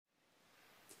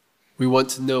We want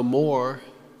to know more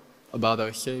about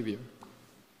our Savior.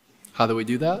 How do we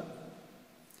do that?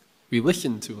 We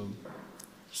listen to him.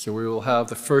 So we will have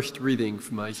the first reading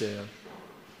from Isaiah.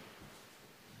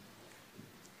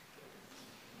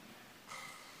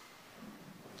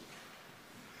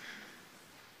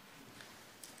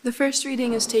 The first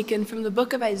reading is taken from the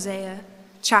book of Isaiah,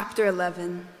 chapter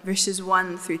 11, verses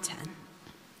 1 through 10.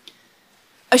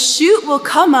 A shoot will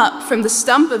come up from the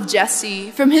stump of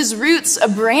Jesse. From his roots a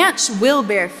branch will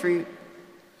bear fruit.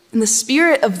 And the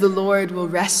Spirit of the Lord will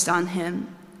rest on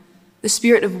him, the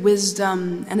Spirit of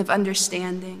wisdom and of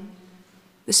understanding,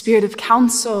 the Spirit of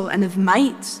counsel and of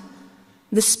might,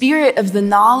 the Spirit of the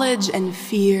knowledge and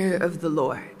fear of the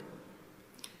Lord.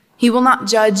 He will not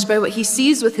judge by what he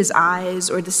sees with his eyes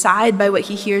or decide by what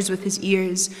he hears with his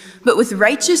ears, but with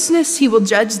righteousness he will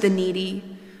judge the needy.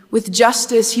 With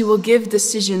justice he will give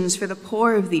decisions for the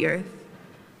poor of the earth.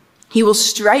 He will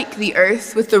strike the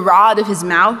earth with the rod of his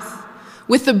mouth.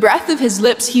 With the breath of his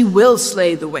lips he will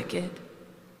slay the wicked.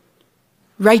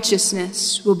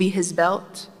 Righteousness will be his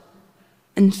belt,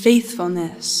 and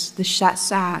faithfulness the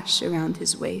sash around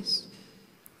his waist.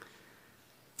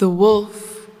 The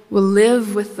wolf will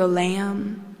live with the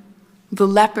lamb. The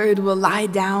leopard will lie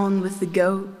down with the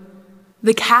goat.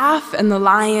 The calf and the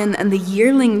lion and the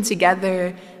yearling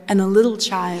together, and a little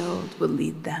child will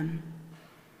lead them.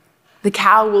 The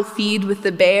cow will feed with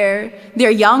the bear.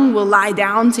 Their young will lie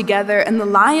down together, and the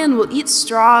lion will eat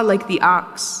straw like the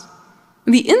ox.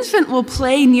 The infant will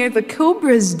play near the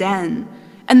cobra's den,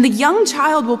 and the young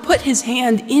child will put his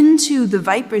hand into the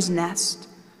viper's nest.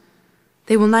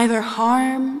 They will neither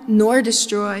harm nor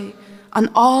destroy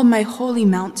on all my holy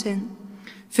mountain,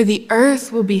 for the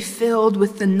earth will be filled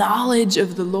with the knowledge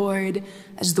of the Lord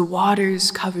as the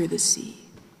waters cover the sea.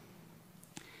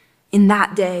 In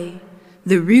that day,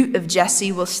 the root of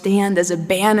Jesse will stand as a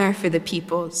banner for the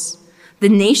peoples. The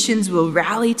nations will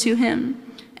rally to him,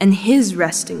 and his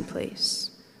resting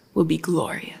place will be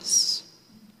glorious.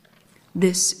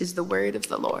 This is the word of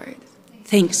the Lord.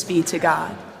 Thanks be to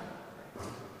God.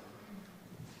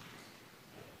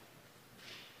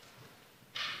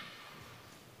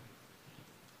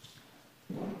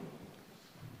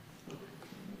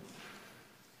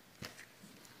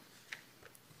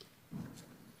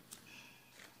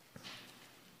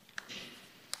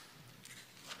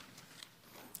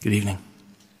 Good evening.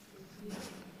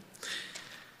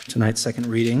 Tonight's second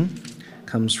reading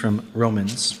comes from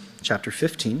Romans chapter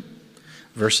 15,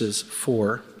 verses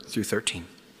 4 through 13.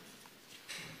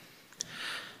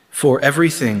 For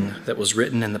everything that was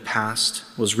written in the past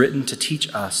was written to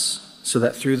teach us, so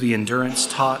that through the endurance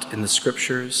taught in the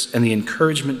Scriptures and the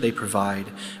encouragement they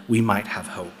provide, we might have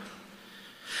hope.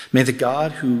 May the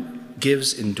God who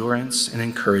gives endurance and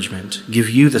encouragement give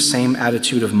you the same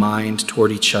attitude of mind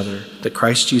toward each other that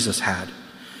Christ Jesus had,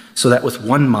 so that with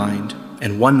one mind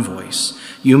and one voice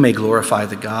you may glorify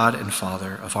the God and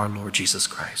Father of our Lord Jesus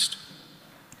Christ.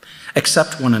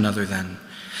 Accept one another then,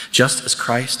 just as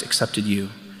Christ accepted you,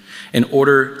 in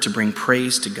order to bring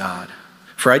praise to God.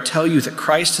 For I tell you that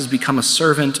Christ has become a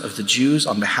servant of the Jews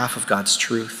on behalf of God's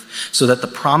truth, so that the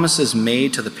promises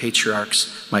made to the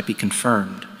patriarchs might be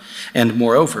confirmed, and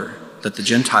moreover, that the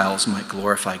Gentiles might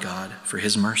glorify God for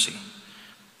his mercy.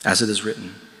 As it is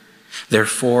written,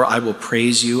 therefore I will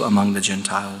praise you among the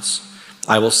Gentiles.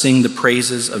 I will sing the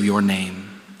praises of your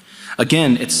name.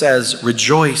 Again, it says,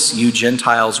 rejoice, you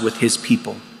Gentiles, with his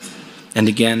people. And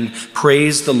again,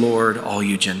 praise the Lord, all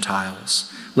you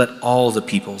Gentiles. Let all the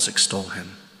peoples extol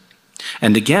him.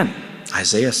 And again,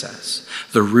 Isaiah says,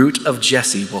 the root of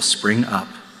Jesse will spring up,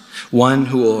 one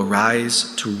who will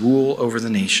arise to rule over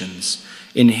the nations.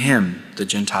 In him the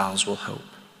Gentiles will hope.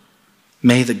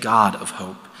 May the God of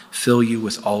hope fill you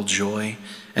with all joy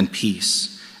and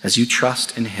peace as you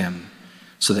trust in him,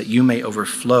 so that you may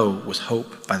overflow with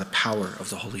hope by the power of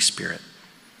the Holy Spirit.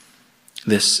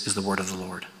 This is the word of the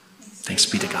Lord. Thanks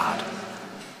be to God.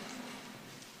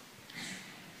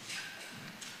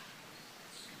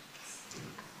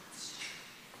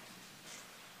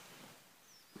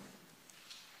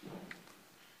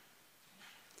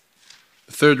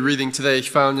 The third reading today is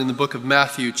found in the book of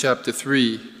Matthew, chapter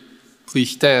 3.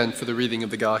 Please stand for the reading of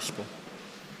the gospel.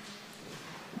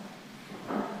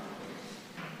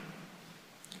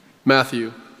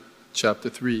 Matthew, chapter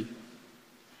 3.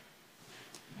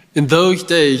 In those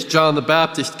days, John the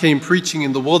Baptist came preaching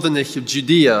in the wilderness of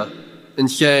Judea and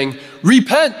saying,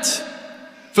 repent,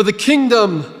 for the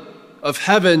kingdom of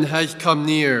heaven has come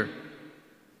near.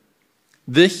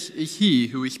 This is he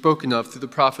who is spoken of through the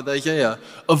prophet Isaiah,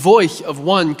 a voice of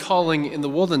one calling in the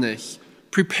wilderness,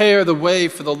 prepare the way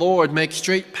for the Lord, make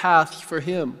straight paths for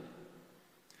him.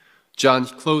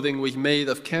 John's clothing was made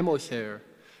of camel's hair,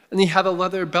 and he had a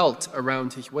leather belt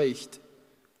around his waist.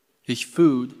 His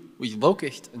food was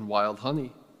locust and wild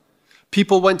honey.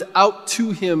 People went out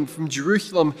to him from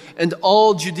Jerusalem and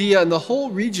all Judea and the whole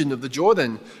region of the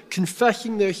Jordan,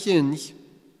 confessing their sins,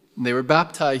 and they were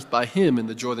baptized by him in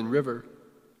the Jordan River.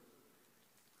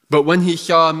 But when he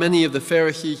saw many of the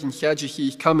Pharisees and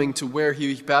Sadducees coming to where he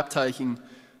was baptizing,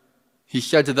 he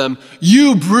said to them,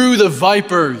 "You brood of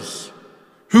vipers,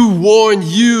 who warned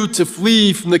you to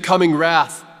flee from the coming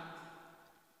wrath?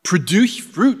 Produce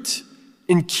fruit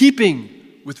in keeping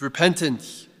with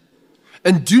repentance.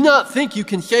 And do not think you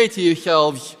can say to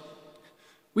yourselves,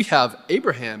 'We have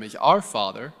Abraham as our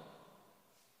father.'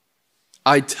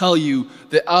 I tell you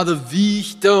that out of these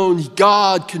stones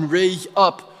God can raise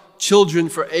up children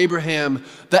for Abraham.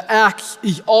 The axe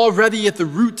is already at the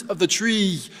root of the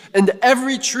tree, and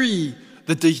every tree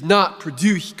that does not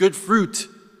produce good fruit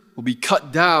will be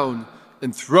cut down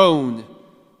and thrown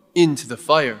into the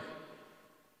fire.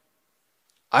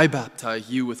 I baptize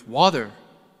you with water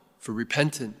for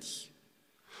repentance.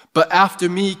 But after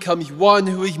me comes one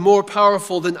who is more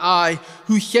powerful than I,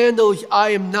 whose sandals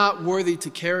I am not worthy to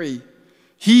carry.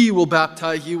 He will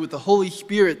baptize you with the Holy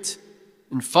Spirit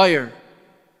and fire.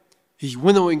 His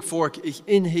winnowing fork is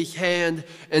in his hand,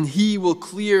 and he will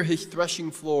clear his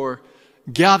threshing floor,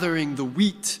 gathering the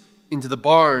wheat into the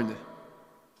barn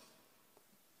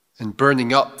and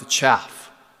burning up the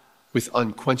chaff with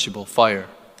unquenchable fire."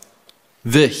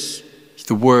 This is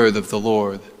the word of the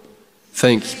Lord.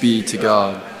 Thanks be to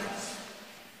God.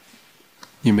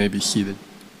 You may be seated.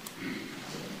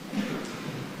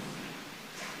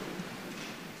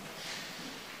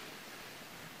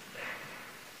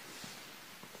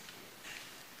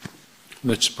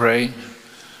 Let's pray.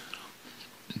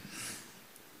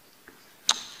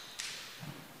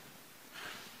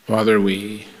 Father,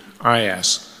 I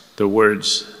ask the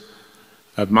words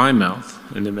of my mouth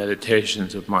and the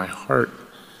meditations of my heart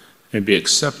may be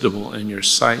acceptable in your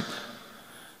sight,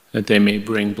 that they may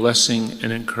bring blessing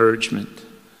and encouragement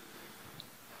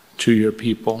to your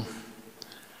people.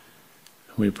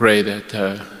 We pray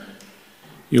that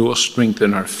you will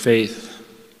strengthen our faith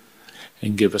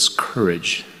and give us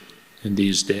courage in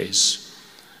these days.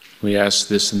 We ask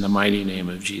this in the mighty name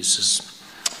of Jesus.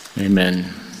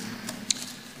 Amen.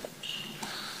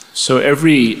 So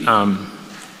every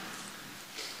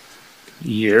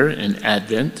year in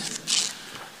Advent,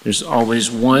 there's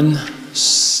always one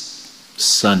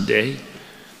Sunday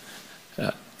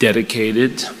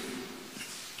dedicated,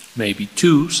 maybe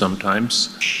two sometimes,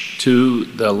 to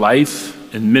the life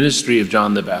and ministry of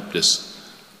John the Baptist.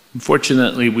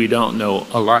 Unfortunately, we don't know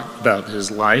a lot about his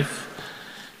life,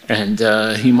 and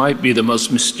he might be the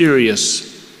most mysterious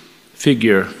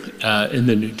figure in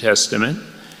the New Testament.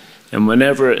 And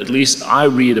whenever at least I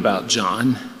read about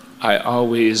John, I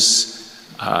always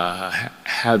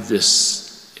have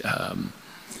this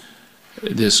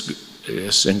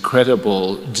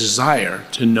incredible desire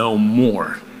to know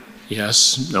more.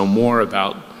 Yes, know more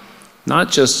about not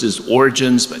just his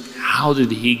origins, but how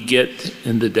did he get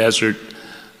in the desert?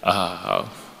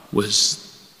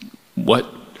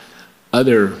 What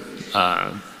other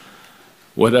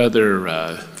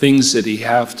things did he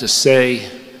have to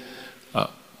say?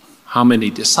 How many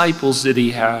disciples did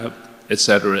he have,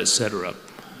 etc., etc.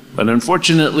 But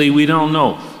unfortunately, we don't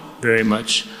know very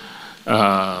much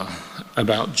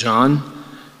about John,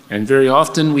 and very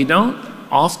often we don't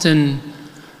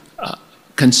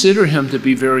consider him to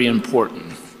be very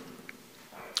important.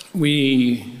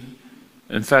 We,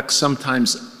 in fact,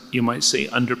 sometimes you might say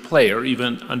underplay or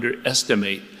even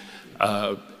underestimate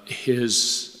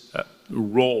his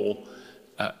role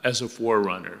as a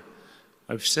forerunner.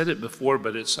 I've said it before,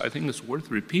 but I think it's worth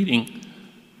repeating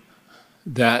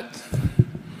that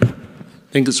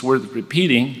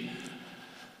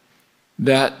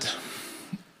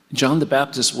John the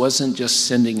Baptist wasn't just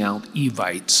sending out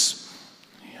Evites.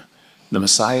 The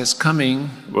Messiah is coming,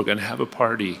 we're going to have a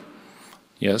party.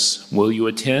 Yes, will you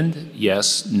attend?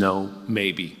 Yes, no,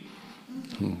 maybe.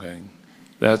 Okay.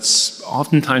 That's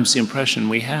oftentimes the impression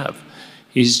we have.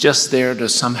 He's just there to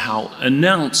somehow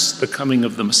announce the coming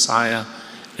of the Messiah,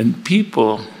 and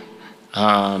people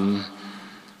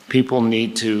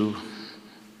need to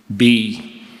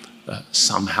be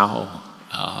somehow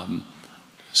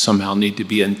need to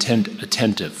be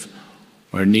attentive,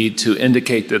 or need to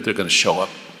indicate that they're going to show up,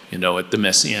 at the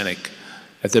messianic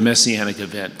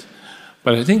event.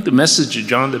 But I think the message of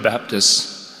John the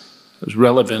Baptist was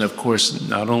relevant, of course,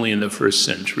 not only in the first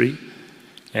century,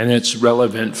 and it's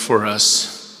relevant for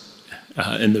us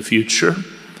in the future,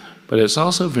 but it's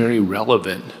also very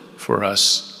relevant for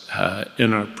us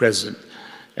in our present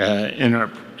in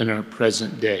our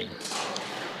present day.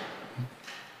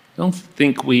 I don't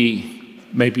think we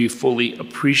maybe fully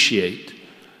appreciate,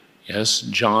 yes,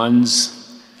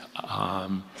 John's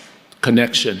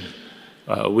connection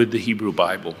with the Hebrew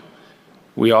Bible.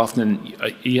 We often,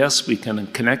 yes, we can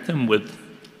connect them with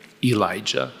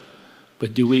Elijah,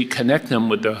 but do we connect them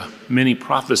with the many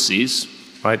prophecies,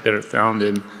 right, that are found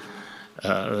in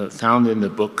the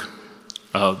book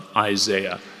of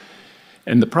Isaiah?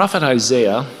 And the prophet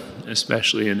Isaiah,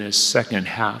 especially in his second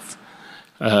half,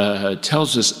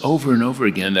 tells us over and over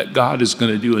again that God is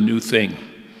going to do a new thing.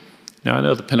 Now, I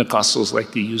know the Pentecostals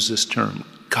like to use this term,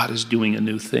 God is doing a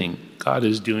new thing. God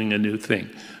is doing a new thing.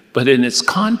 But in its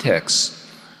context,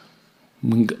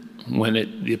 when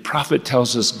the prophet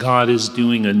tells us God is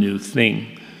doing a new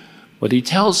thing, what he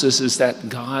tells us is that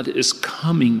God is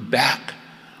coming back,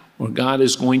 or God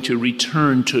is going to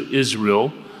return to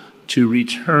Israel, to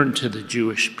return to the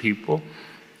Jewish people.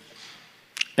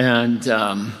 And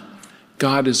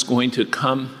God is going to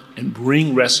come and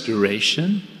bring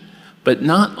restoration, but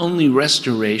not only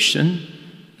restoration,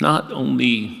 not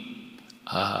only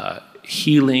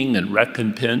healing and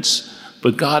recompense,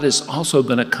 but God is also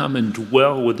going to come and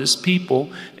dwell with his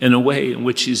people in a way in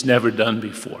which he's never done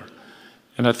before.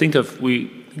 And I think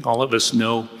all of us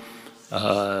know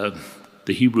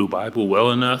the Hebrew Bible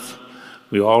well enough.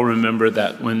 We all remember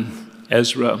that when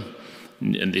Ezra,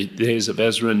 in the days of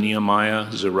Ezra,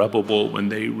 Nehemiah, Zerubbabel, when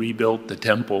they rebuilt the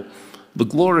temple, the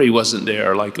glory wasn't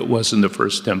there like it was in the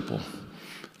first temple.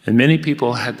 And many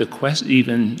people had to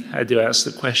ask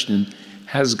the question,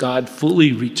 has God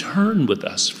fully returned with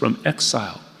us from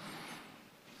exile?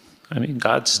 I mean,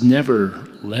 God's never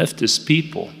left his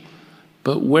people,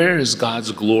 but where is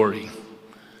God's glory?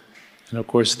 And of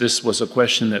course, this was a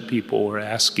question that people were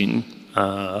asking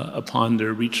upon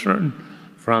their return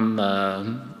from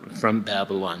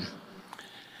Babylon.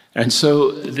 And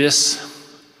so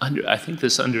I think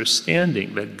this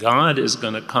understanding that God is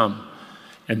going to come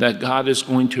and that God is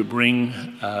going to bring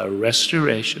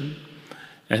restoration,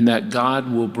 and that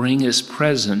God will bring his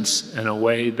presence in a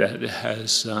way that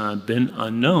has been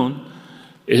unknown,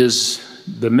 is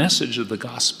the message of the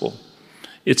gospel.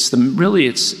 It's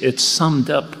summed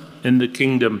up in the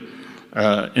kingdom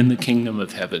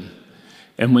of heaven.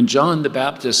 And when John the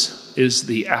Baptist is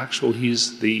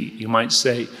he's you might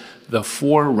say, the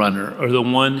forerunner, or the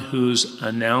one who's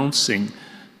announcing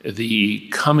the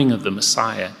coming of the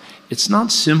Messiah, it's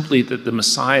not simply that the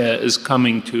Messiah is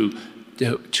coming to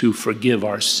forgive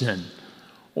our sin,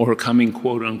 or coming,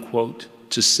 quote unquote,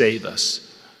 to save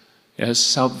us. Yes,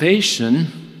 salvation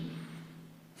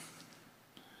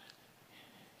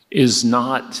is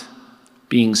not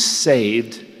being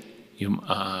saved,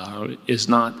 is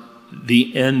not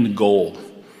the end goal,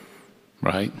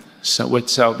 right? So what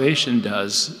salvation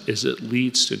does is it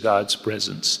leads to God's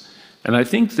presence. And I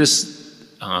think this,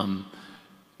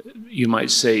 you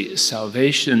might say,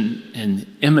 salvation and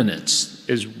imminence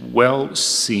is well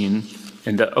seen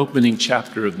in the opening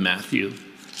chapter of Matthew.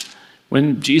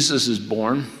 When Jesus is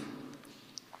born,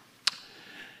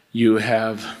 you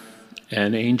have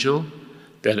an angel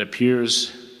that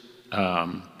appears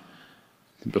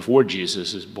before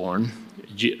Jesus is born.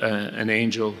 An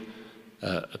angel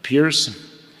appears,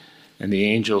 and the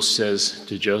angel says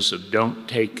to Joseph, don't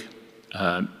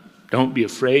be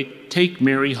afraid, take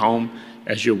Mary home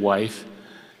as your wife,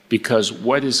 because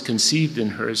what is conceived in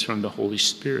her is from the Holy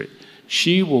Spirit.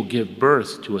 She will give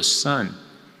birth to a son,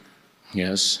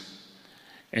 yes,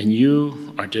 and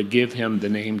you are to give him the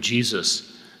name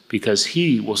Jesus, because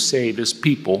he will save his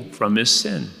people from his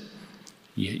sin.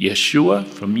 Yeshua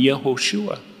from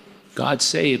Yehoshua. God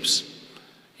saves.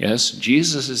 Yes,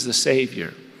 Jesus is the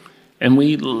Savior. And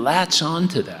we latch on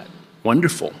to that.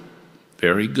 Wonderful.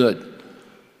 Very good.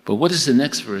 But what does the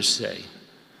next verse say?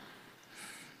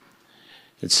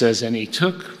 It says, and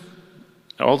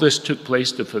all this took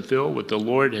place to fulfill what the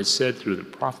Lord had said through the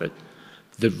prophet.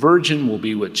 The virgin will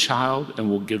be with child and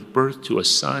will give birth to a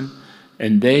son,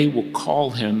 and they will call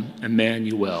him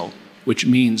Emmanuel, which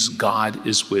means God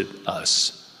is with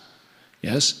us.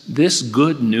 Yes, this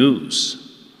good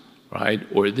news, right,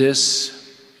 or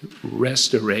this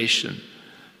restoration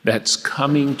that's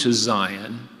coming to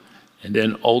Zion and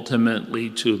then ultimately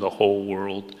to the whole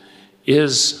world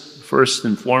is first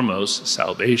and foremost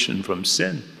salvation from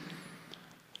sin.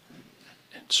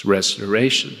 It's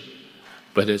restoration,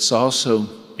 but it's also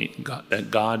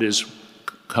that God is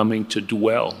coming to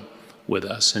dwell with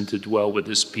us and to dwell with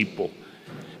his people.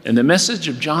 And the message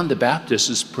of John the Baptist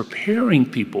is preparing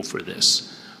people for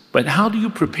this. But how do you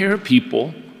prepare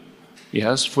people,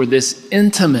 yes, for this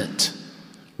intimate,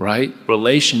 right,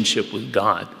 relationship with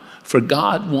God, for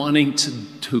God wanting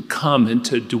to come and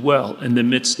to dwell in the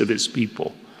midst of his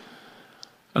people.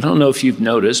 I don't know if you've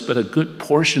noticed, but a good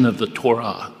portion of the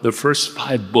Torah, the first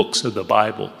 5 books of the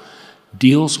Bible,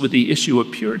 deals with the issue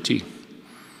of purity.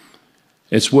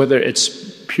 It's whether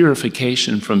it's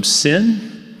purification from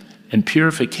sin and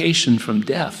purification from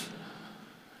death.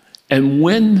 And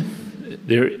when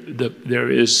there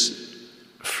is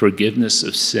forgiveness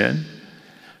of sin,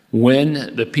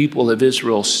 when the people of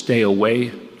Israel stay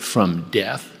away from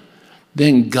death,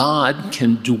 then God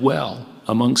can dwell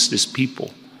amongst his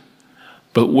people.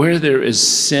 But where there is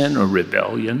sin or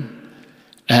rebellion,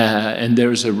 and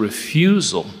there's a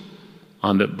refusal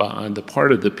on the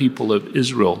part of the people of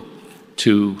Israel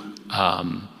to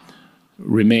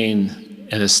remain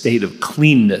in a state of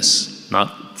cleanness,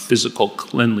 not physical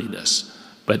cleanliness,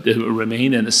 but to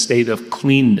remain in a state of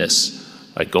cleanness,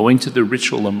 like going to the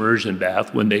ritual immersion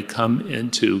bath when they come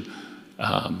into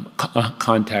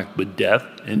contact with death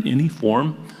in any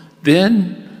form,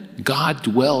 then God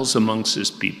dwells amongst his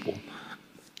people.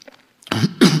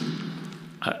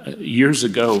 Years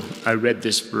ago, I read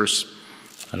this verse.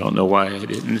 I don't know why I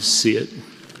didn't see it,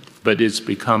 but it's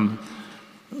become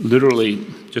literally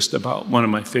just about one of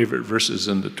my favorite verses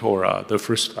in the Torah, the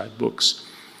first 5 books.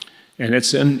 And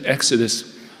it's in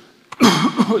Exodus,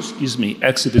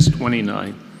 Exodus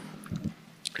 29.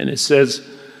 And it says,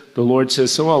 the Lord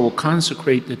says, "So I will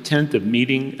consecrate the tent of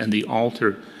meeting and the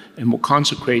altar, and will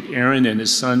consecrate Aaron and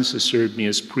his sons to serve me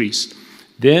as priests.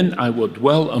 Then I will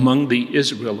dwell among the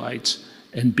Israelites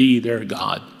and be their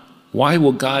God." Why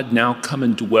will God now come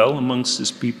and dwell amongst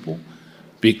his people?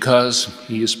 Because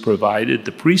he has provided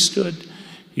the priesthood,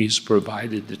 he's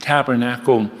provided the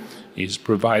tabernacle, he's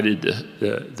provided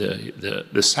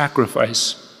the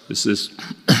sacrifice, this is,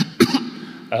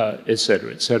 et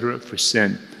cetera, for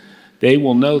sin. They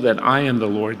will know that I am the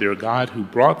Lord their God who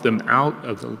brought them out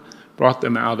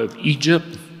of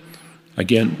Egypt.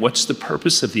 Again, what's the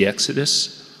purpose of the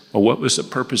Exodus? Or what was the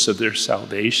purpose of their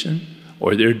salvation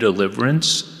or their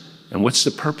deliverance? And what's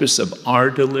the purpose of our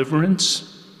deliverance?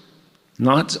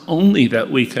 Not only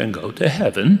that we can go to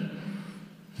heaven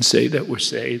and say that we're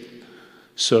saved,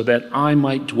 so that I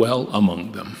might dwell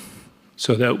among them,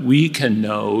 so that we can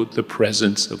know the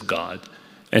presence of God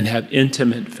and have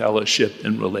intimate fellowship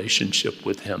and relationship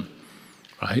with him,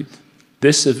 right?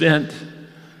 This event,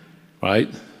 right?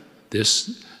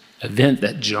 This event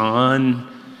that John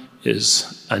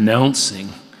is announcing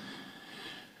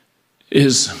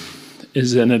is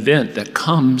an event that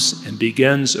comes and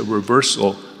begins a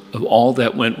reversal of all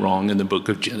that went wrong in the book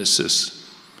of Genesis.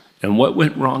 And what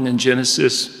went wrong in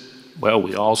Genesis? Well,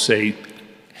 we all say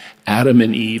Adam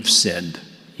and Eve sinned.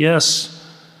 Yes,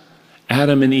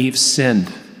 Adam and Eve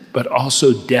sinned, but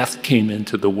also death came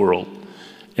into the world.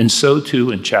 And so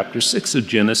too in chapter 6 of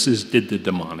Genesis did the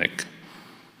demonic.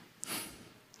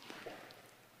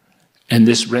 And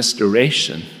this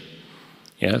restoration,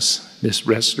 yes, this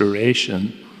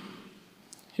restoration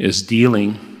is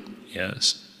dealing,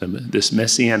 yes, this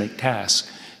messianic task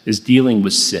is dealing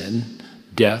with sin,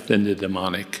 death, and the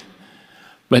demonic.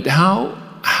 But how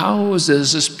does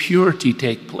this purity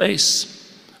take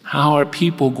place? How are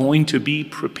people going to be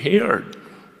prepared,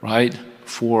 right,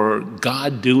 for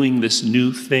God doing this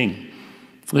new thing,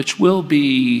 which will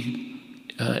be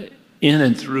in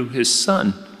and through his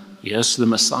Son, yes, the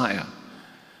Messiah?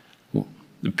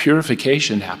 The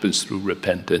purification happens through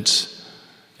repentance.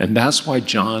 And that's why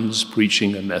John's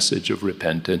preaching a message of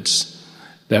repentance,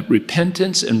 that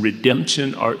repentance and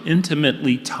redemption are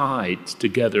intimately tied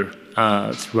together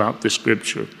throughout the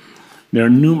scripture. There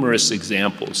are numerous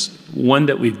examples. One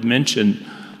that we've mentioned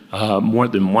more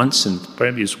than once and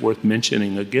probably is worth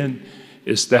mentioning again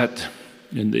is that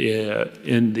in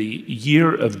the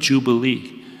year of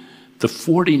Jubilee, the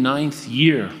 49th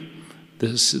year,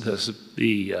 the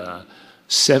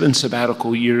 7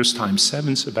 sabbatical years times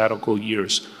 7 sabbatical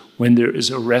years, when there is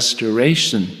a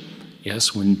restoration,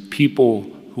 yes, when people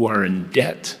who are in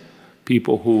debt,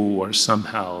 people who are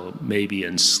somehow maybe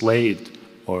enslaved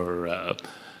or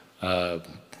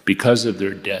because of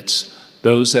their debts,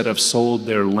 those that have sold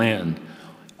their land,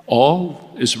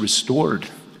 all is restored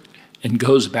and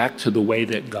goes back to the way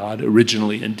that God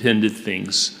originally intended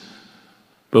things.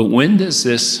 But when does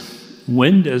the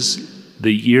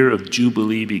year of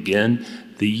Jubilee begin?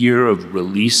 The year of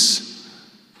release,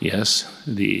 yes,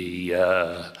 the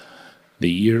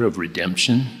year of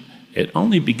redemption. It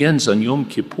only begins on Yom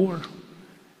Kippur.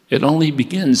 It only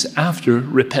begins after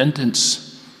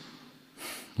repentance.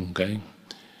 Okay.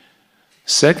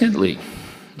 Secondly,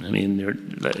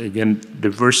 again,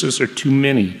 the verses are too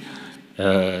many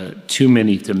to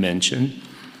mention.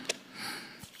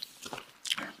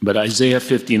 But Isaiah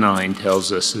 59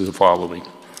 tells us the following.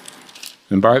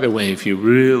 And by the way, if you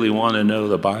really want to know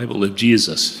the Bible of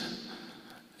Jesus,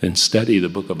 then study the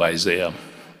book of Isaiah.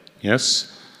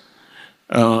 Yes?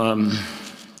 Isaiah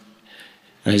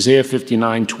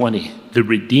 59:20. The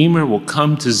Redeemer will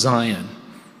come to Zion,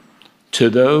 to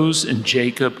those in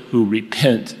Jacob who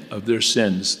repent of their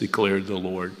sins, declared the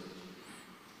Lord.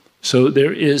 So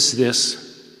there is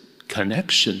this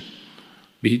connection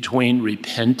between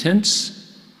repentance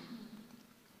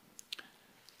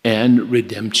and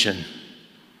redemption.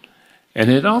 And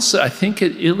it also, I think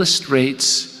it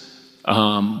illustrates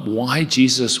why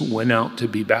Jesus went out to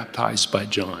be baptized by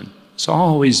John. It's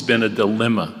always been a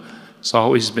dilemma. It's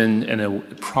always been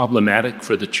problematic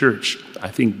for the church, I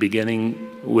think, beginning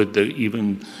with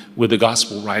even with the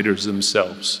gospel writers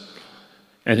themselves.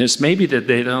 And it's maybe that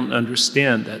they don't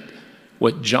understand that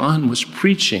what John was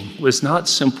preaching was not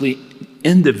simply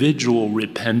individual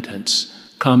repentance.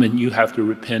 Come and you have to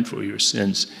repent for your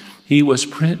sins. He was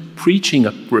preaching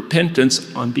a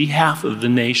repentance on behalf of the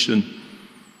nation,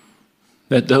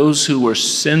 that those who were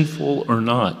sinful or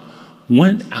not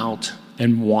went out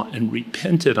and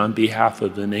repented on behalf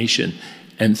of the nation.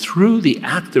 And through the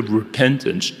act of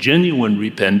repentance, genuine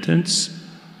repentance,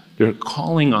 they're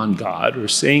calling on God or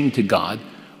saying to God,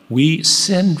 we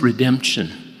send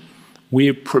redemption. We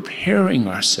are preparing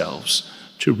ourselves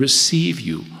to receive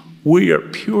you. We are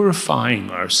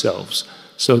purifying ourselves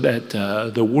so that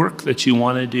the work that you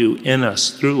want to do in us,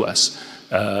 through us,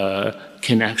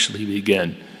 can actually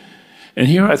begin. And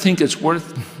here I think it's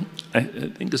worth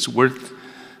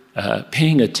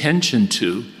paying attention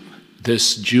to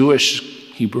this Jewish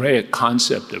Hebraic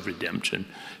concept of redemption.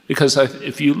 Because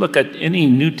if you look at any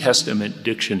New Testament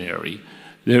dictionary,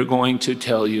 they're going to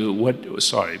tell you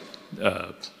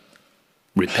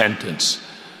repentance.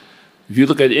 If you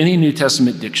look at any New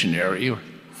Testament dictionary, or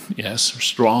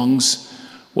Strong's,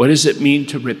 what does it mean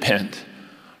to repent?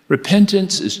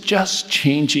 Repentance is just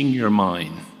changing your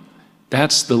mind.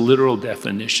 That's the literal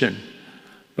definition.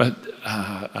 But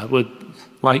I would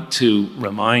like to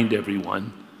remind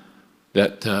everyone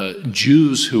that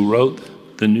Jews who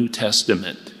wrote the New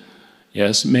Testament,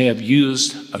 may have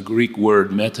used a Greek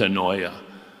word, metanoia,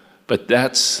 but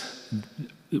that's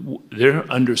their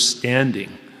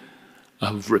understanding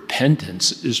of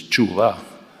repentance is tshuva.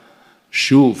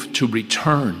 Shuv, to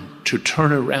return, to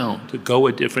turn around, to go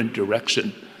a different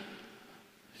direction.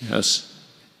 Yes,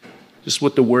 just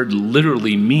what the word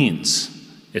literally means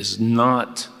is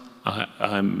not,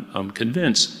 I'm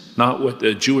convinced, not what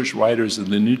the Jewish writers of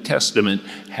the New Testament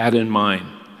had in mind,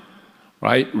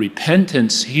 right?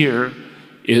 Repentance here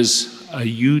is a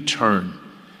U-turn.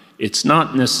 It's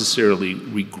not necessarily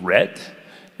regret.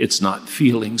 It's not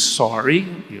feeling sorry.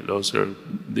 Those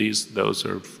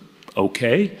are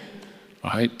okay,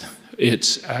 right?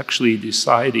 It's actually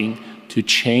deciding to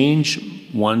change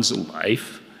one's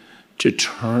life, to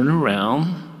turn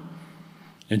around,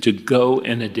 and to go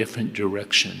in a different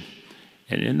direction.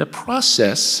 And in the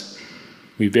process,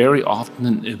 we very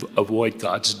often avoid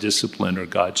God's discipline or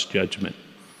God's judgment.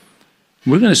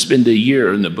 We're going to spend a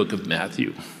year in the book of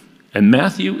Matthew. And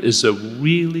Matthew is a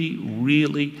really,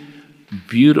 really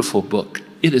beautiful book.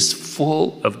 It is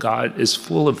full of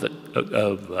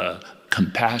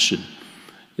compassion.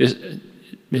 It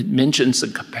mentions the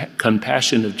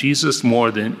compassion of Jesus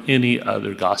more than any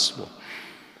other gospel.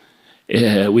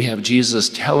 We have Jesus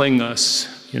telling us,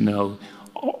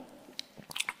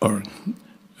 or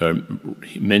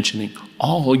mentioning,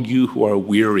 all you who are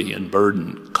weary and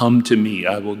burdened, come to me,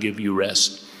 I will give you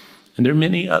rest. And there are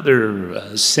many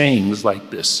other sayings like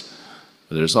this.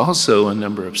 There's also a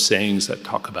number of sayings that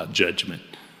talk about judgment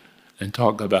and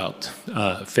talk about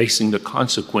facing the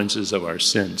consequences of our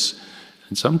sins.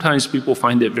 And sometimes people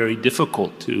find it very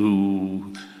difficult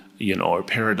to, or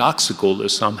paradoxical to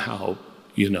somehow,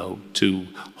 to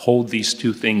hold these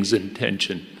two things in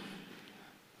tension.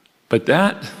 But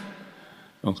that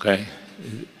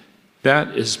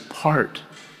is part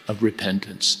of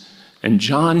repentance. And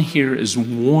John here is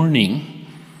warning.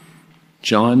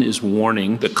 John is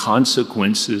warning the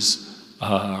consequences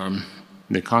of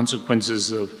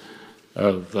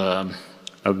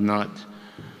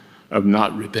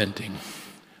not repenting.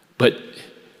 But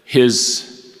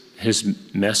his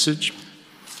message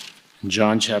in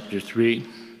John chapter 3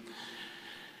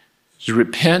 is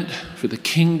repent, for the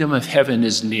kingdom of heaven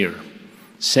is near.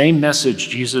 Same message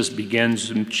Jesus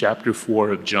begins in chapter 4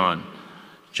 of John.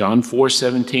 John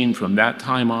 4:17, from that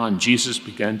time on, Jesus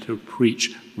began to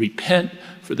preach, repent,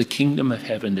 for the kingdom of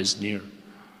heaven is near.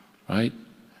 Right?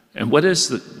 And what is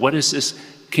this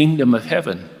kingdom of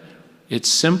heaven? It's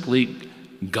simply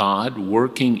God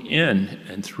working in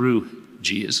and through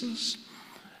Jesus,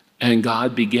 and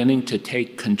God beginning to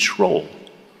take control.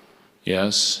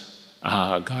 Yes,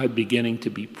 God beginning to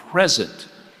be present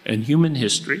in human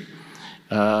history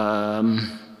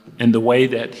in the way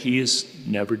that he has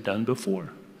never done before.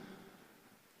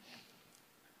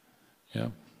 Yeah,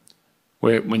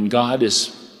 when God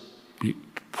is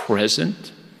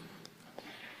present,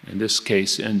 in this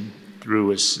case, and through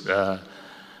his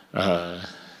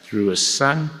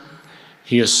Son,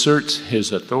 he asserts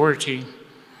his authority,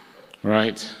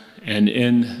 right? And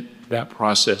in that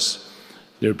process,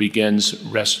 there begins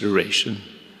restoration.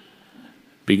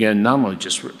 Begin not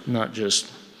just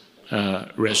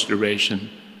restoration,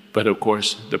 but of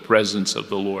course the presence of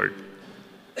the Lord.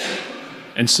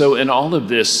 And so, in all of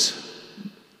this,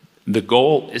 the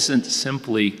goal isn't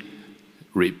simply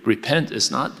repent.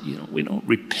 It's not, we don't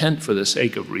repent for the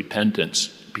sake of repentance.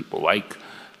 People like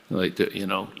you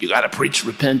got to preach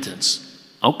repentance.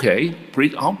 Okay,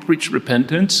 I'll preach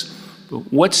repentance.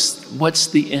 But what's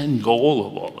the end goal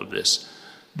of all of this?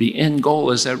 The end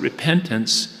goal is that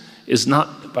repentance is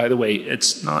not, by the way,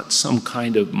 it's not some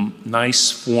kind of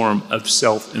nice form of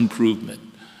self-improvement,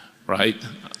 right?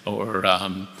 Or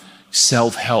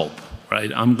self-help,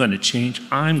 right? I'm going to change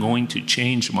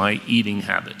my eating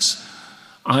habits.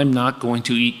 I'm not going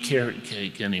to eat carrot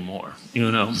cake anymore,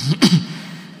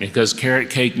 because carrot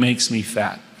cake makes me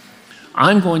fat.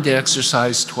 I'm going to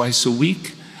exercise twice a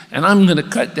week, and I'm going to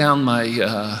cut down my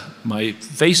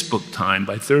Facebook time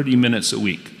by 30 minutes a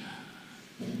week.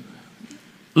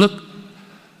 Look,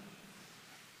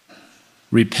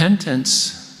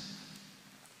 repentance,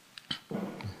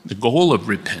 the goal of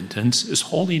repentance is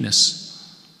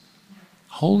holiness.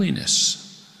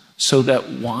 Holiness. So that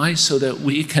why? So that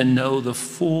we can know the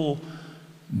full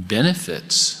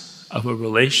benefits of a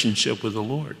relationship with the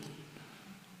Lord.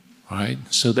 Right?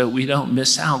 So that we don't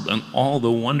miss out on all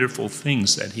the wonderful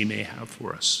things that he may have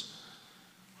for us.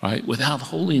 Right? Without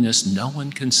holiness, no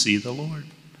one can see the Lord.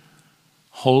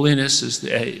 Holiness is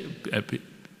the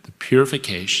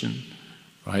purification,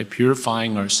 right?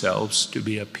 Purifying ourselves to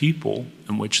be a people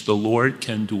in which the Lord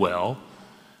can dwell.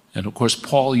 And of course,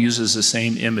 Paul uses the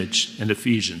same image in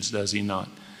Ephesians, does he not?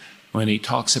 When he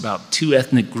talks about two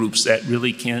ethnic groups that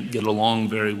really can't get along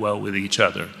very well with each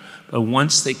other. But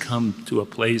once they come to a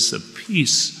place of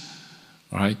peace,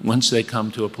 right? Once they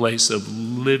come to a place of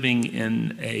living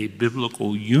in a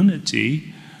biblical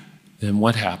unity, then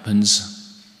what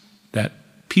happens? That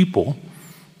people,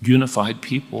 unified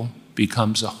people,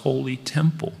 becomes a holy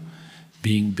temple,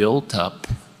 being built up,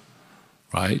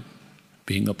 right?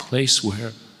 Being the place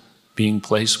where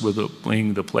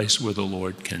the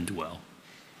Lord can dwell.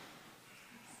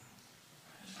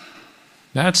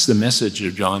 That's the message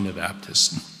of John the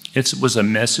Baptist. It was a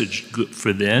message good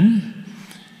for then.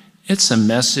 It's a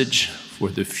message for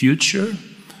the future,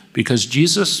 because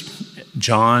Jesus,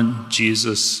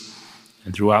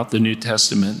 and throughout the New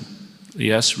Testament,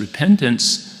 yes,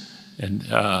 repentance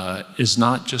is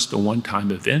not just a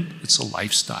one-time event, it's a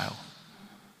lifestyle.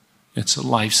 It's a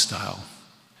lifestyle.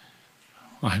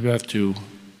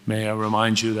 May I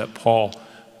remind you that Paul,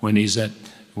 when he's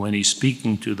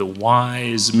speaking to the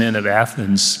wise men of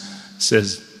Athens,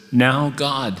 says, now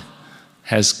God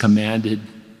has commanded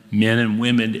men and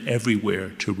women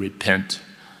everywhere to repent.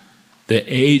 The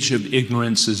age of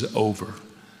ignorance is over.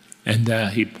 And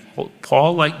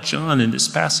Paul, like John in this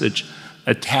passage,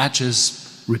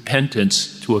 attaches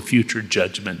repentance to a future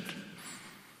judgment.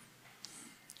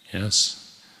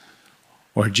 Yes.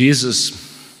 Or Jesus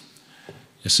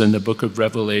is in the book of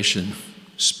Revelation,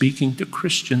 speaking to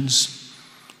Christians,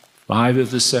 5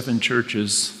 of the 7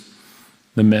 churches.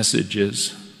 The message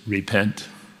is repent.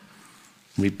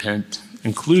 Repent.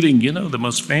 Including, the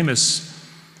most famous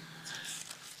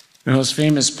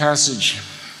passage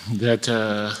that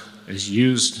is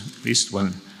used, at least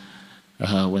when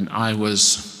I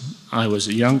was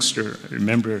a youngster. I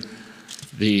remember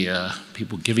the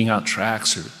people giving out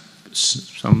tracts, or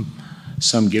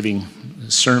some giving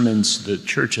sermons to the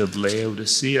church of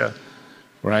Laodicea,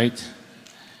 right?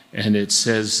 And it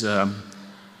says,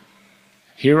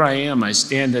 here I am, I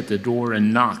stand at the door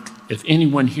and knock. If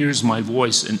anyone hears my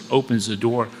voice and opens the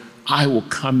door, I will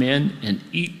come in and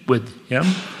eat with him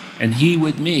and he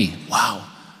with me. Wow,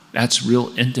 that's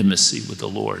real intimacy with the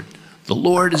Lord. The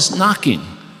Lord is knocking.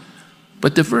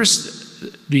 But the verse,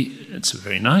 it's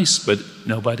very nice, but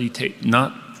not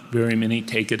very many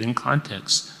take it in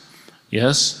context.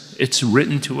 Yes, it's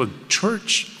written to a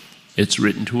church. It's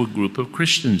written to a group of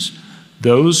Christians.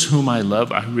 Those whom I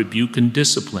love, I rebuke and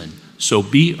discipline. So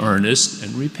be earnest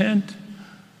and repent.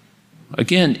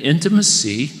 Again,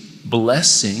 intimacy,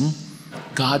 blessing,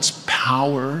 God's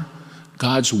power,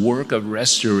 God's work of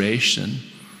restoration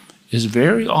is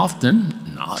very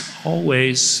often, not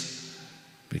always,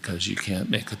 because you can't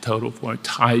make a total point,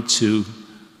 tied to,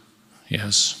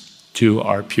 to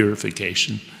our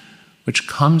purification, which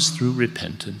comes through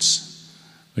repentance,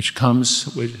 which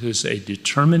is a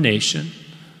determination,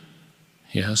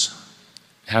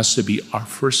 has to be our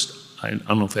first, I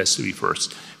don't know if it has to be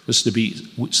first, it has to be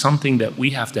something that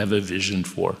we have to have a vision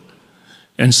for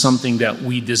and something that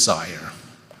we desire.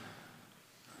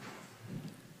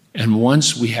 And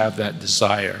once we have that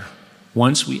desire,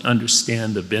 once we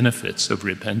understand the benefits of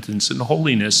repentance and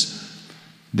holiness,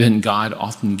 then God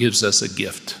often gives us a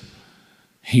gift.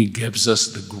 He gives us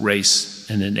the grace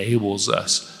and enables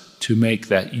us to make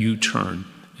that U-turn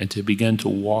and to begin to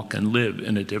walk and live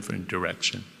in a different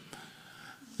direction.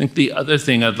 I think the other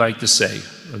thing I'd like to say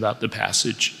about the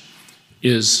passage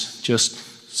is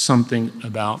just something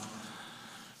about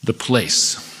the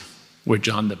place where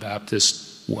John the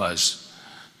Baptist was.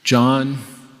 John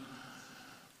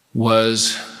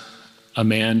was a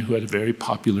man who had a very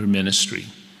popular ministry.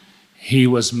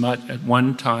 At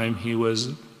one time, he was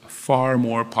far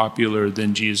more popular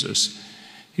than Jesus.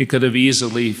 He could have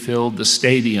easily filled the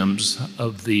stadiums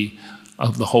of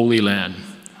the Holy Land,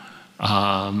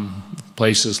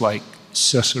 places like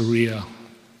Caesarea.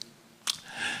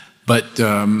 But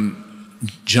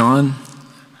John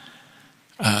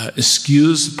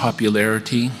eschews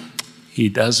popularity. He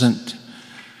doesn't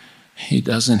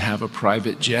have a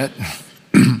private jet.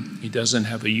 He doesn't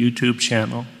have a YouTube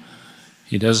channel.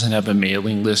 He doesn't have a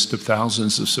mailing list of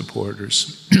thousands of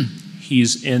supporters.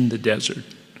 He's in the desert.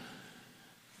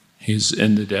 He's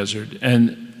in the desert.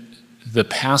 And the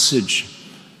passage,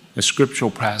 the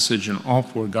scriptural passage in all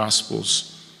four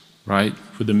Gospels, right,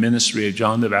 for the ministry of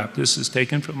John the Baptist is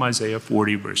taken from Isaiah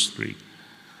 40, verse 3.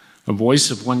 A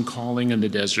voice of one calling in the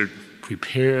desert,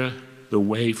 prepare the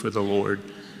way for the Lord,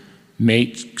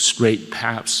 make straight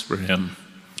paths for him.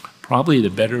 Probably the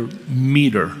better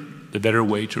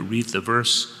way to read the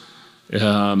verse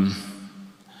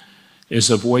is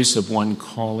a voice of one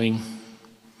calling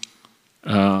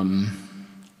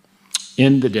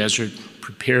in the desert,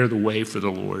 prepare the way for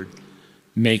the Lord,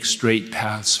 make straight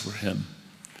paths for him.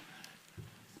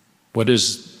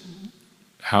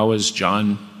 How is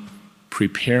John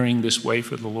preparing this way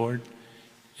for the Lord?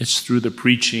 It's through the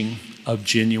preaching of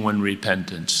genuine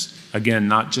repentance. Again,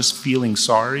 not just feeling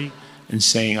sorry and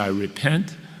saying, I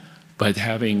repent, but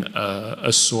having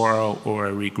a sorrow or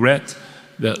a regret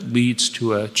that leads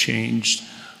to a changed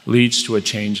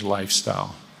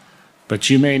lifestyle. But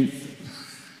you may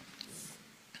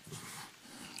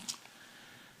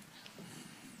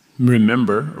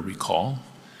remember or recall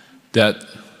that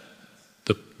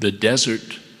the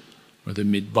desert or the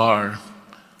midbar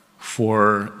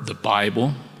for the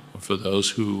Bible, or for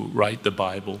those who write the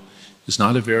Bible, is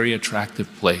not a very attractive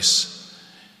place.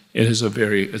 It's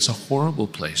a horrible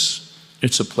place.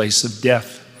 It's a place of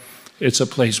death. It's a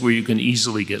place where you can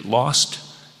easily get lost.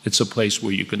 It's a place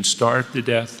where you can starve to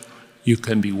death. You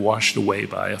can be washed away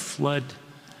by a flood.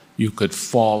 You could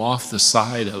fall off the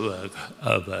side of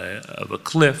a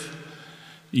cliff.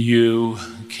 You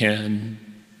can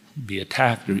be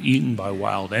attacked or eaten by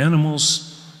wild animals.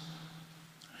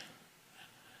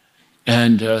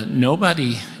 And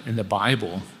nobody in the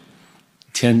Bible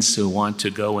tends to want to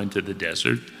go into the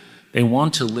desert. They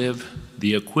want to live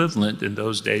the equivalent in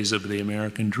those days of the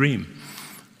American dream.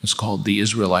 It's called the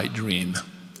Israelite dream.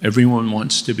 Everyone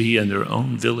wants to be in their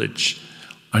own village,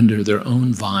 under their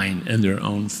own vine and their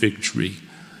own fig tree,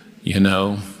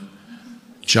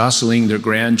 jostling their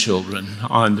grandchildren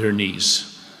on their knees.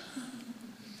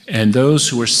 And those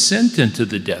who are sent into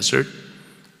the desert,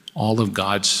 all of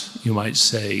God's, you might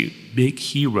say, big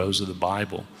heroes of the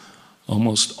Bible,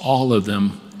 almost all of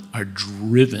them are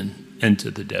driven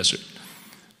into the desert.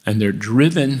 And they're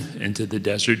driven into the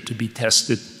desert to be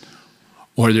tested,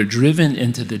 or they're driven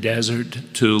into the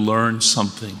desert to learn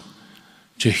something,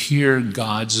 to hear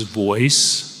God's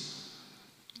voice,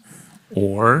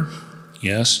 or,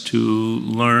 yes, to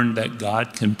learn that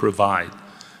God can provide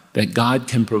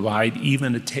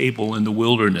even a table in the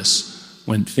wilderness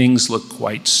when things look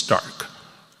quite stark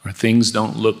or things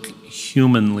don't look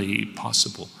humanly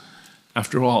possible.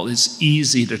 After all, it's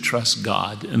easy to trust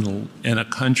God in a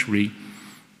country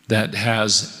that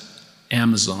has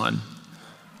Amazon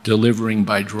delivering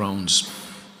by drones,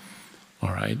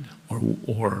 all right,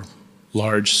 or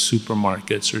large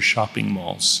supermarkets or shopping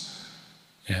malls.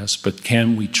 Yes, but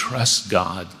can we trust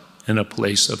God in a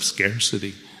place of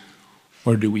scarcity?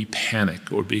 Or do we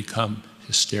panic or become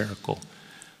hysterical?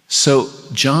 So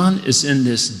John is in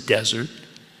this desert.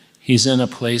 He's in a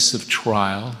place of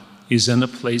trial. He's in a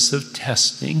place of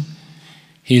testing.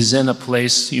 He's in a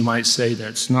place, you might say,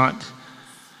 that's not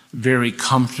very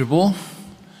comfortable.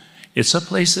 It's a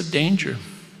place of danger.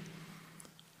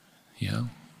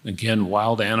 Again,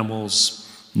 wild animals,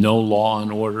 no law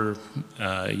and order.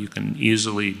 You can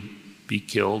easily be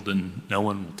killed, and no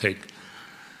one will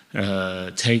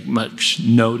take much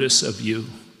notice of you.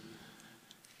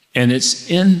 And it's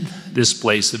in this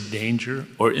place of danger,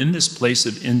 or in this place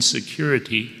of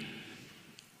insecurity,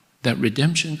 that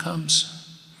redemption comes.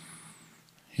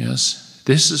 Yes,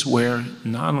 this is where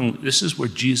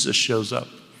Jesus shows up.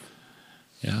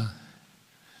 Yeah,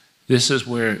 this is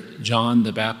where John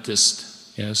the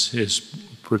Baptist, yes, is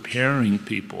preparing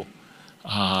people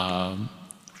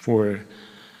for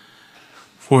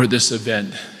this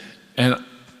event. And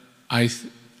I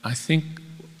think,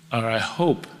 or I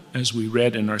hope, as we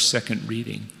read in our second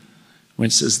reading, when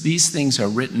it says these things are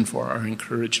written for our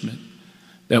encouragement,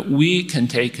 that we can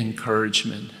take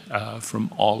encouragement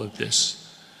from all of this.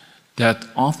 That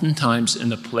oftentimes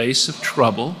in a place of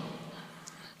trouble,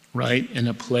 right, in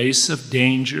a place of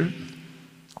danger,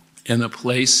 in a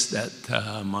place that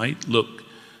might look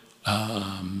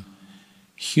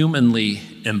humanly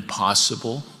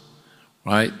impossible,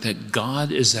 right, that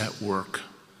God is at work.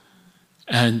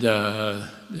 And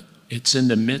it's in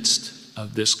the midst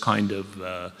of this kind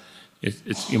of,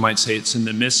 you might say it's in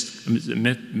the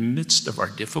midst of our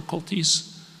difficulties.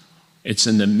 It's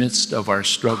in the midst of our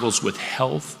struggles with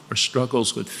health, or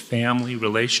struggles with family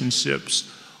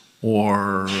relationships,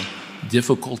 or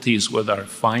difficulties with our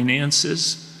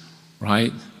finances,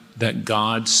 right? That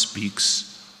God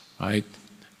speaks, right?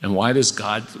 And why does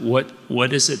God,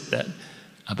 what is it that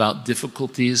about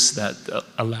difficulties that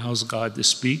allows God to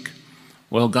speak?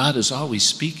 Well, God is always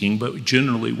speaking, but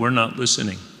generally we're not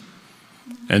listening.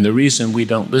 And the reason we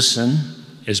don't listen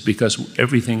is because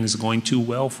everything is going too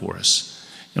well for us.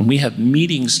 And we have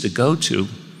meetings to go to,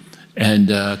 and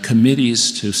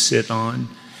committees to sit on,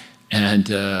 and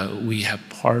we have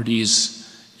parties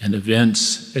and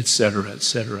events, etc.,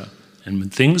 etc. And when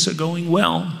things are going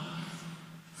well,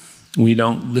 we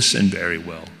don't listen very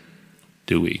well,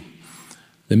 do we?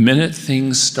 The minute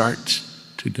things start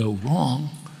to go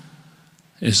wrong,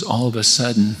 is all of a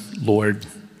sudden, Lord,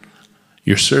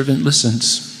 your servant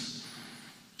listens.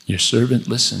 Your servant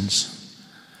listens.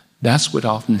 That's what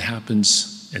often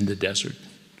happens in the desert,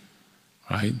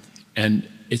 right? And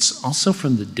it's also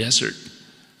from the desert.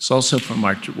 It's also from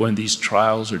one of these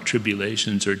trials or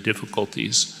tribulations or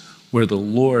difficulties where the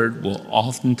Lord will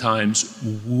oftentimes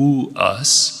woo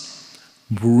us,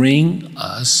 bring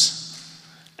us.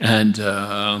 And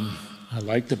I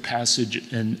like the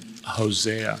passage in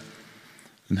Hosea.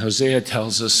 And Hosea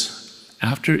tells us,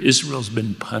 after Israel's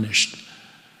been punished,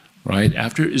 right?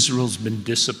 After Israel's been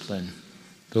disciplined,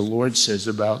 the Lord says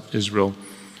about Israel,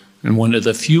 and one of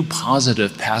the few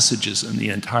positive passages in the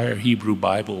entire Hebrew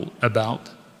Bible about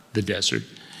the desert,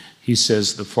 he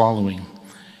says the following.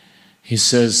 He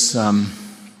says,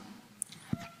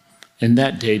 in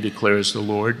that day, declares the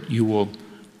Lord, you will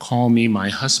call me my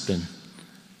husband.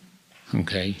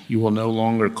 Okay, you will no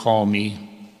longer call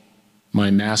me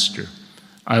my master.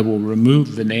 I will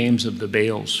remove the names of the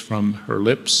Baals from her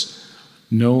lips.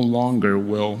 No longer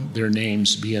will their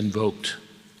names be invoked.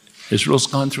 Israel's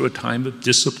gone through a time of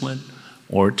discipline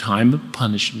or a time of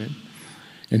punishment.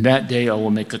 In that day I will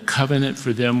make a covenant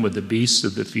for them with the beasts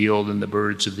of the field and the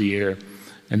birds of the air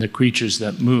and the creatures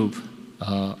that move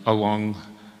along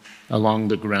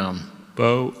the ground.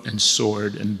 Bow and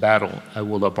sword and battle I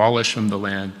will abolish from the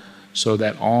land, so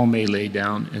that all may lay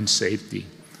down in safety.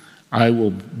 I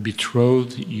will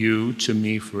betroth you to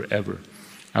me forever.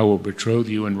 I will betroth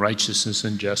you in righteousness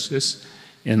and justice,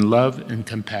 in love and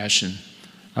compassion.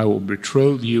 I will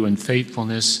betroth you in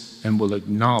faithfulness, and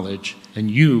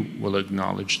you will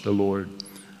acknowledge the Lord.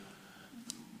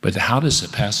 But how does the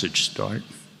passage start?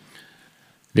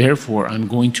 Therefore, I'm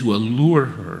going to allure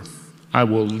her. I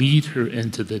will lead her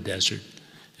into the desert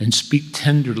and speak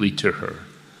tenderly to her.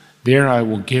 There I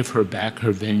will give her back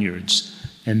her vineyards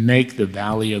and make the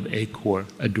valley of Achor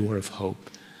a door of hope.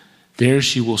 There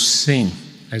she will sing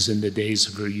as in the days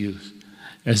of her youth,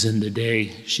 as in the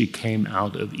day she came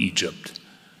out of Egypt.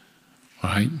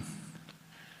 Right?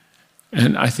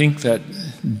 And I think that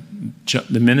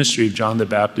the ministry of John the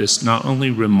Baptist not only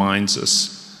reminds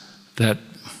us that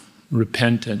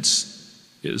repentance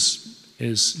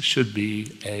should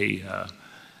be a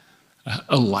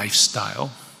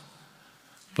lifestyle,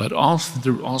 but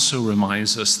also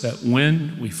reminds us that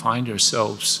when we find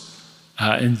ourselves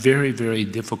in very, very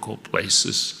difficult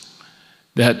places,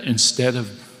 that instead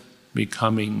of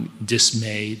becoming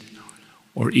dismayed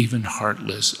or even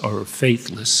heartless or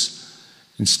faithless,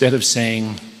 instead of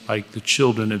saying, like the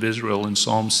children of Israel in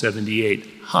Psalm 78.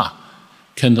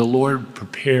 Can the Lord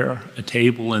prepare a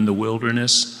table in the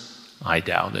wilderness? I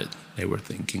doubt it, they were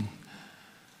thinking.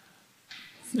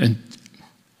 And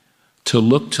to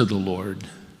look to the Lord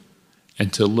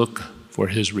and to look for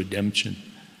his redemption.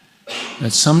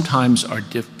 That sometimes our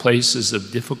places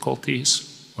of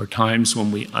difficulties or times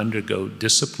when we undergo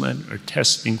discipline or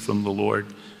testing from the Lord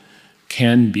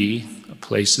can be a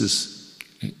place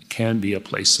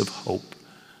of hope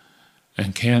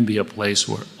and can be a place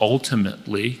where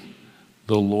ultimately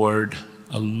the Lord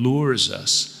allures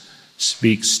us,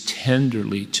 speaks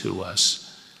tenderly to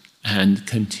us, and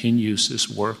continues this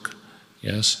work,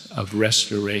 of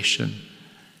restoration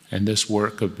and this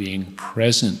work of being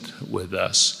present with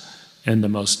us in the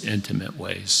most intimate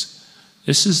ways.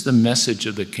 This is the message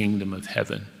of the kingdom of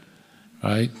heaven,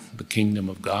 right? The kingdom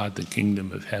of God, the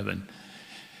kingdom of heaven.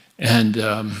 And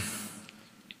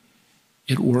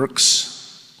it works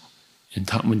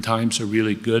when times are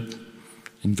really good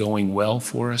and going well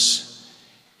for us.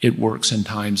 It works in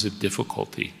times of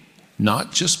difficulty,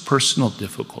 not just personal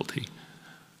difficulty,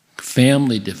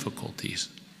 family difficulties,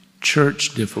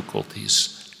 church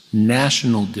difficulties,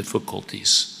 national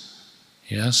difficulties.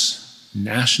 Yes,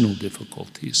 national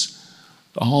difficulties.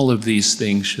 All of these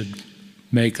things should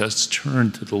make us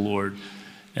turn to the Lord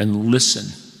and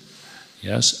listen.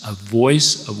 Yes, a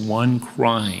voice of one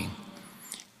crying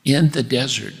in the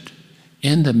desert,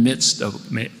 in the midst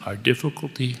of our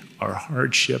difficulty, our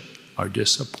hardship, our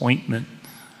disappointment,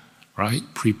 right?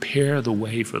 Prepare the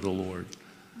way for the Lord.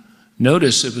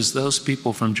 Notice it was those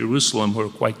people from Jerusalem who were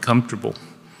quite comfortable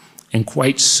and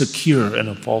quite secure in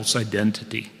a false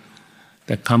identity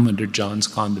that come under John's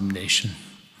condemnation.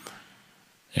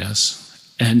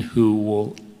 Yes, and who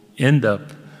will end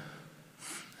up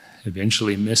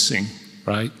eventually missing,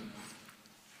 right,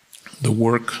 the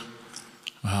work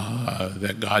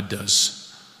that God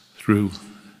does through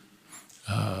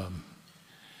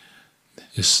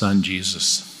his son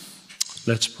Jesus.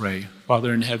 Let's pray.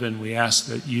 Father in heaven, we ask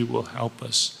that you will help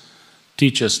us,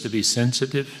 teach us to be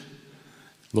sensitive.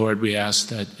 Lord, we ask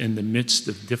that in the midst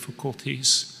of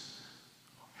difficulties,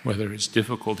 whether it's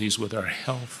difficulties with our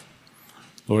health,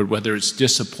 Lord, whether it's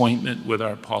disappointment with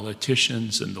our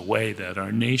politicians and the way that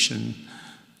our nation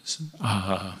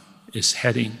is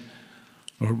heading,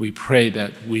 Lord, we pray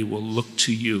that we will look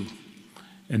to you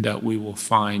and that we will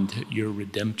find your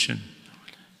redemption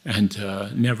and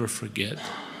never forget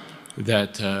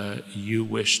that you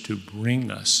wish to bring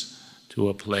us to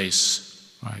a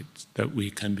place, right, that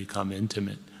we can become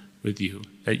intimate with you,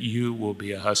 that you will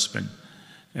be a husband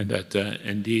and that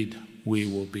indeed we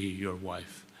will be your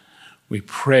wife. We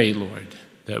pray, Lord,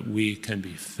 that we can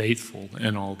be faithful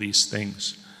in all these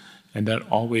things and that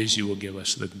always you will give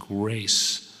us the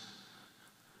grace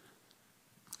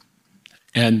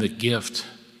and the gift,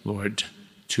 Lord,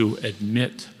 to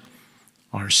admit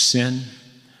our sin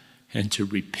and to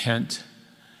repent,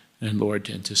 and Lord,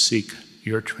 and to seek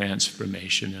your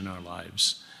transformation in our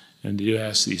lives. And do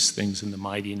ask these things in the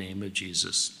mighty name of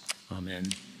Jesus.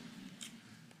 Amen.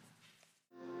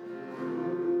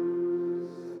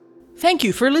 Thank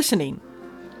you for listening.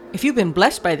 If you've been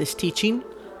blessed by this teaching,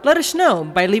 let us know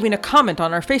by leaving a comment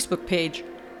on our Facebook page,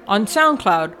 on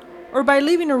SoundCloud, or by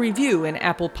leaving a review in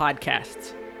Apple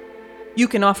Podcasts. You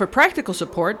can offer practical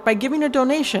support by giving a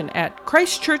donation at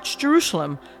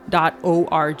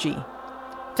christchurchjerusalem.org.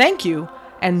 Thank you,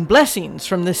 and blessings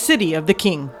from the City of the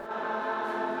King.